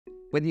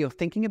Whether you're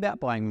thinking about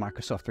buying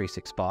Microsoft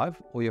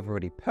 365 or you've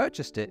already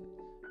purchased it,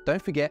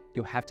 don't forget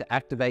you'll have to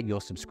activate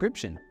your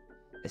subscription.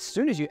 As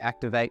soon as you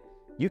activate,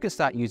 you can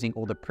start using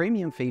all the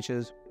premium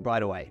features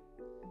right away.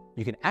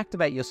 You can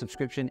activate your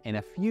subscription in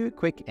a few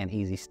quick and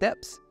easy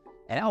steps,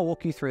 and I'll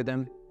walk you through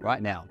them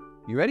right now.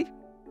 You ready?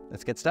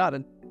 Let's get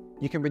started.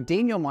 You can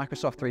redeem your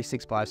Microsoft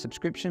 365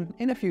 subscription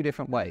in a few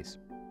different ways.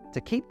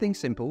 To keep things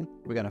simple,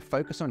 we're going to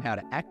focus on how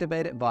to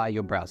activate it via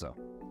your browser.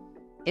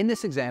 In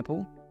this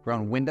example, we're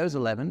on Windows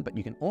 11, but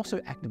you can also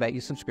activate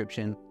your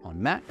subscription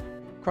on Mac,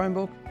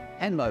 Chromebook,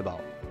 and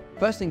mobile.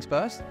 First things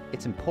first,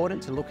 it's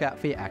important to look out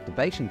for your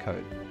activation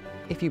code.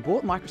 If you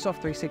bought Microsoft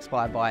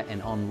 365 by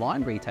an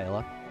online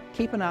retailer,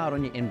 keep an eye out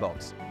on your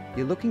inbox.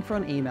 You're looking for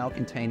an email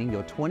containing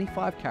your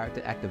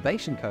 25-character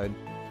activation code,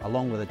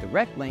 along with a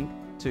direct link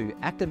to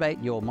activate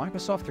your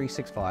Microsoft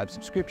 365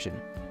 subscription.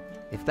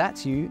 If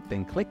that's you,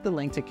 then click the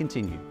link to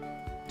continue.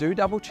 Do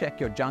double check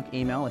your junk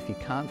email if you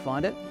can't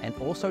find it, and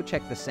also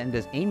check the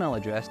sender's email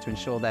address to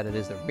ensure that it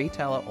is the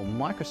retailer or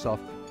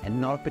Microsoft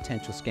and not a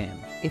potential scam.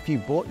 If you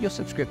bought your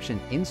subscription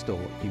in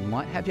store, you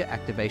might have your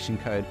activation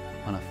code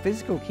on a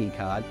physical key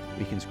card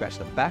you can scratch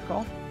the back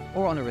off,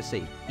 or on a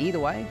receipt. Either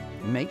way,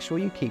 make sure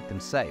you keep them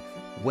safe.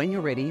 When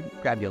you're ready,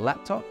 grab your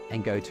laptop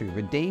and go to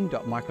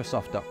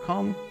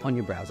redeem.microsoft.com on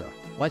your browser.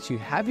 Once you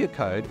have your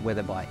code,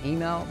 whether by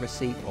email,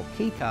 receipt, or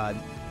key card,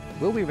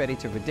 we'll be ready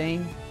to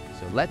redeem,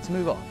 so let's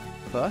move on.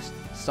 First,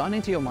 sign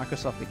into your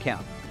Microsoft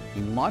account.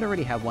 You might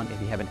already have one if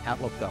you have an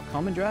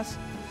Outlook.com address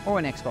or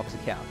an Xbox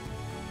account.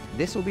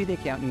 This will be the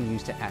account you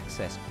use to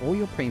access all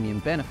your premium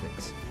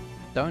benefits.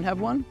 Don't have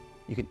one?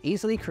 You can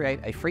easily create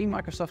a free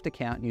Microsoft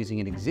account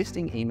using an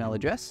existing email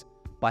address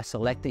by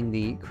selecting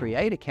the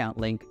Create Account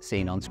link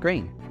seen on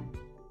screen.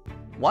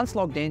 Once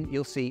logged in,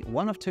 you'll see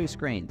one of two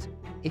screens.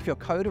 If your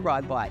code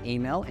arrived via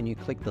email and you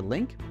click the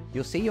link,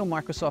 you'll see your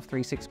Microsoft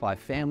 365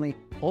 Family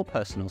or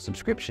Personal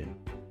subscription.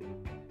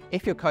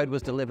 If your code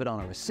was delivered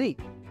on a receipt,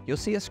 you'll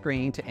see a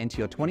screen to enter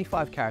your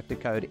 25-character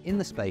code in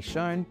the space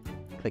shown.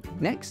 Click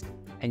Next,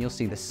 and you'll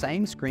see the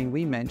same screen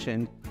we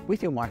mentioned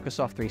with your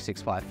Microsoft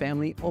 365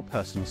 Family or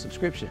Personal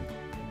subscription.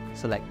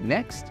 Select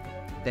Next,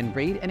 then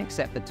read and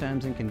accept the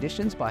terms and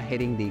conditions by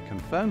hitting the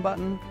Confirm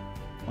button.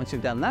 Once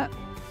you've done that,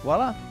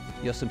 voila,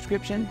 your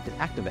subscription is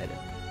activated.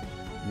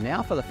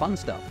 Now for the fun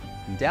stuff,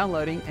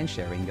 downloading and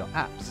sharing your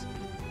apps.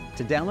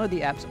 To download the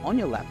apps on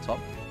your laptop,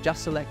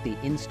 just select the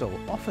Install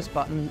Office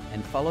button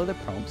and follow the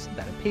prompts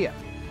that appear.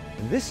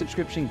 This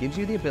subscription gives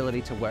you the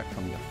ability to work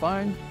from your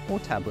phone or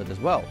tablet as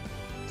well.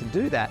 To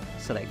do that,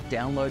 select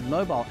Download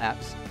Mobile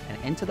Apps and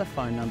enter the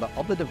phone number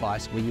of the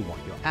device where you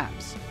want your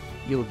apps.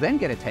 You'll then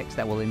get a text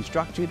that will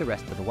instruct you the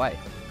rest of the way.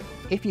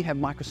 If you have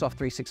Microsoft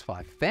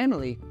 365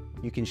 Family,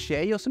 you can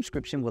share your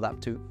subscription with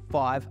up to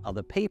 5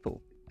 other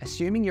people.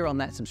 Assuming you're on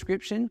that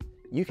subscription,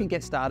 you can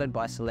get started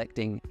by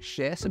selecting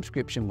Share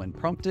Subscription when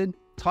prompted,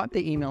 type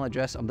the email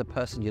address of the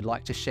person you'd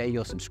like to share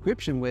your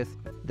subscription with,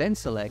 then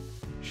select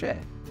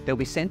Share. They'll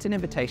be sent an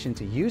invitation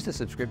to use the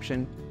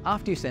subscription.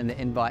 After you send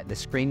the invite, the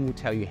screen will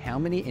tell you how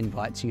many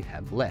invites you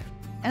have left.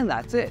 And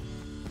that's it.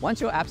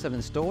 Once your apps have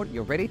installed,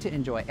 you're ready to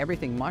enjoy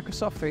everything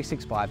Microsoft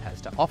 365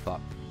 has to offer.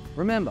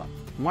 Remember,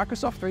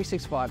 Microsoft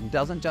 365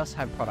 doesn't just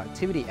have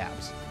productivity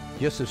apps.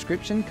 Your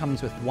subscription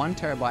comes with 1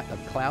 terabyte of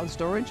cloud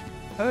storage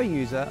per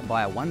user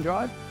via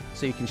OneDrive,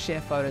 so you can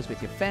share photos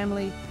with your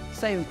family,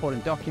 save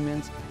important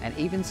documents, and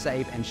even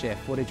save and share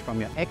footage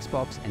from your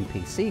Xbox and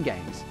PC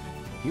games.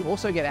 You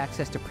also get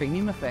access to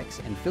premium effects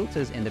and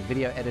filters in the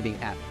video editing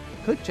app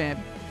ClickChamp,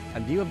 a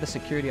view of the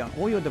security on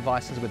all your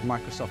devices with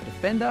Microsoft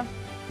Defender,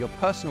 your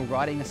personal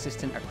writing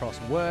assistant across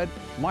Word,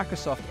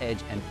 Microsoft Edge,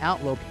 and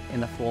Outlook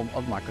in the form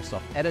of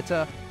Microsoft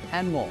Editor,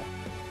 and more.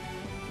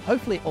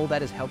 Hopefully all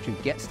that has helped you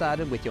get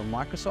started with your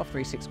Microsoft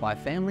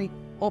 365 Family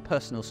or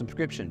Personal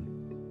subscription.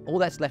 All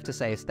that's left to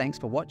say is thanks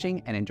for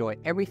watching and enjoy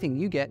everything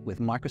you get with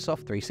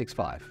Microsoft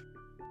 365.